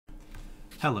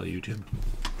Hello YouTube.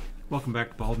 Welcome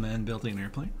back to Bald Man Building an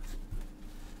Airplane.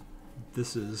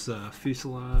 This is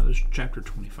Fuselage Chapter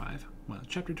 25. Well,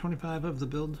 Chapter 25 of the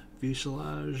build.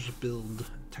 Fuselage build,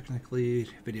 technically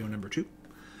video number 2.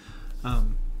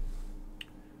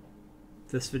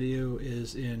 This video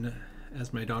is in,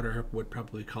 as my daughter would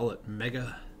probably call it,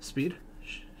 mega speed.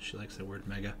 She likes the word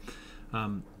mega.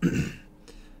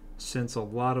 Since a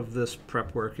lot of this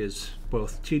prep work is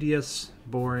both tedious,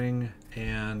 boring,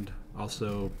 and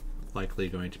also likely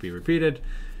going to be repeated,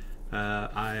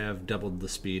 I have doubled the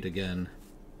speed again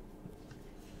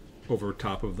over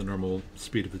top of the normal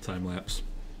speed of the time lapse.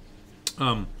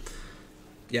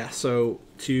 Yeah, so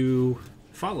to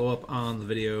follow up on the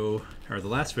video, or the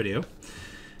last video,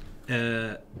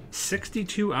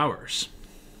 62 hours.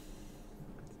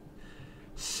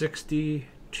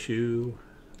 62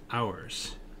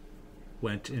 hours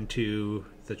went into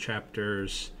the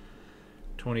chapters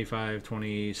 25,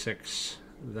 26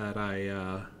 that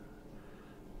I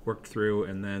worked through,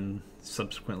 and then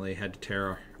subsequently had to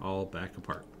tear all back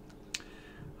apart.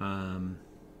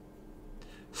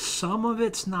 Some of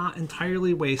it's not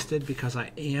entirely wasted because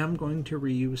I am going to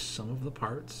reuse some of the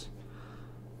parts,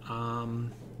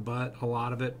 but a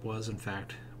lot of it was in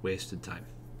fact wasted time,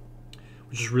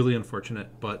 which is really unfortunate,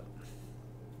 but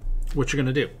what you're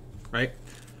gonna do, right?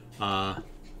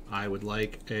 I would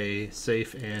like a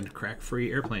safe and crack-free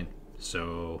airplane,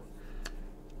 so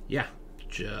yeah,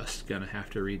 just gonna have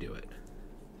to redo it.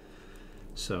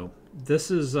 So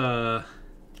this is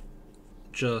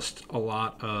just a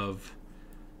lot of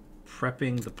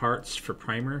prepping the parts for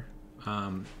primer,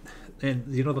 and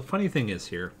you know, the funny thing is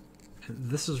here, and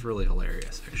this is really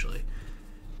hilarious actually,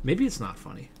 maybe it's not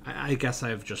funny, I guess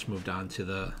I've just moved on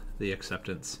to the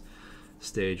acceptance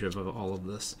stage of all of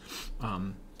this.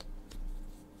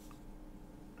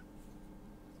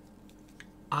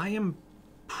 I am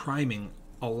priming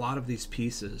a lot of these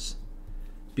pieces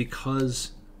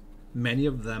because many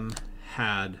of them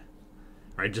had,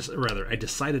 or I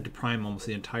decided to prime almost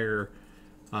the entire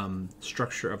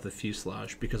structure of the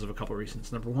fuselage because of a couple of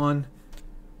reasons. Number one,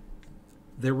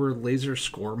 there were laser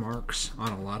score marks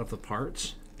on a lot of the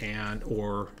parts,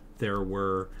 or there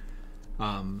were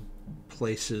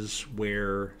places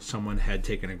where someone had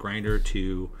taken a grinder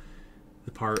to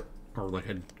the part, or like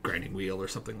a grinding wheel or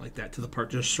something like that to the part,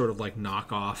 just sort of like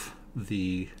knock off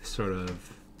the sort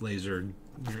of laser,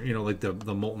 you know, like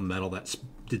the molten metal that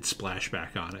did splash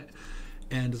back on it.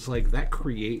 And it's like that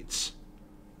creates,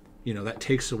 you know, that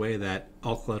takes away that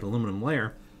alkyd aluminum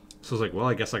layer. So it's like, well,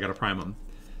 I guess I got to prime them.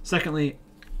 Secondly,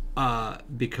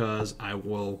 because I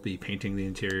will be painting the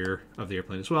interior of the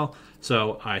airplane as well,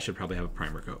 so I should probably have a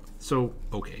primer coat. So,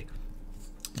 okay,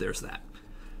 there's that.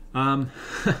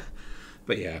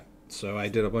 But yeah, so I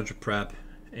did a bunch of prep,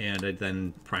 and I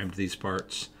then primed these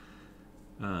parts.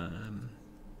 And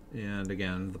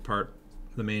again,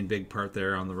 the main big part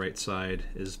there on the right side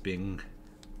is being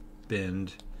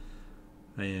binned,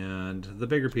 and the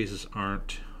bigger pieces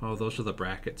aren't. Oh, those are the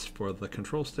brackets for the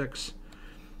control sticks.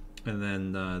 And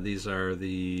then these are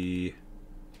the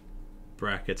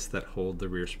brackets that hold the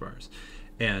rear spars.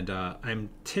 And I'm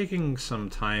taking some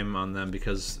time on them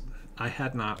because I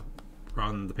had not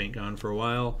run the paint gun for a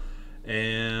while.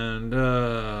 And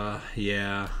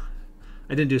yeah,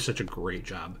 I didn't do such a great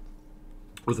job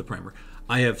with the primer.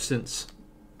 I have since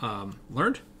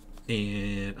learned,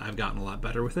 and I've gotten a lot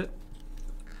better with it.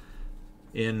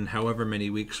 In however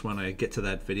many weeks, when I get to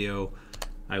that video,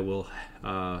 I will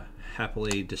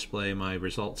happily display my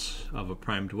results of a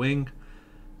primed wing.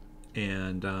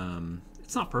 And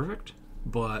it's not perfect,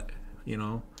 but you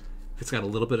know, if it's got a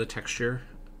little bit of texture,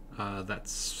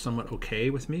 that's somewhat okay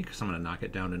with me, because I'm going to knock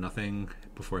it down to nothing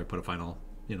before I put a final,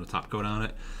 you know, top coat on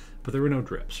it. But there were no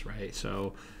drips, right?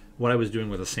 So what I was doing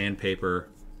with a sandpaper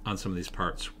on some of these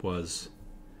parts was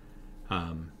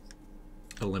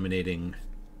eliminating,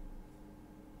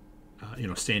 you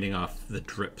know, sanding off the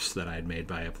drips that I had made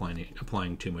by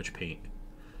applying too much paint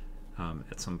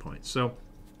at some point. So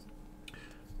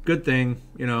good thing,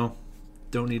 you know,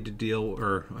 don't need to deal,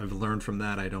 or I've learned from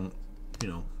that, I don't, you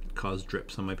know, cause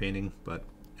drips on my painting, but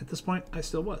at this point I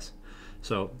still was.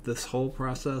 So this whole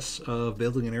process of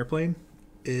building an airplane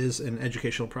is an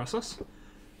educational process,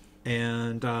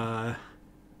 and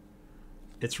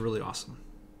it's really awesome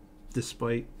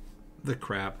despite the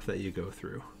crap that you go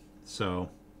through. So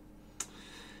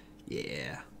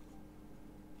yeah,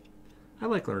 I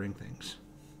like learning things.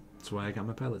 That's why I got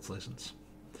my pilot's license.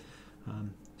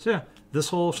 So yeah, this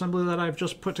whole assembly that I've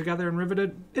just put together and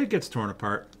riveted, it gets torn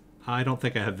apart. I don't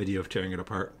think I have video of tearing it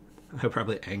apart. I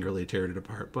probably angrily tear it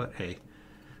apart, but hey,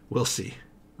 we'll see.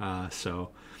 So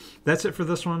that's it for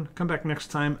this one. Come back next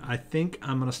time. I think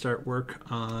I'm going to start work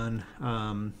on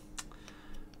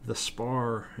the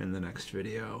spar in the next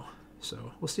video.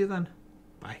 So we'll see you then.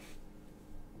 Bye.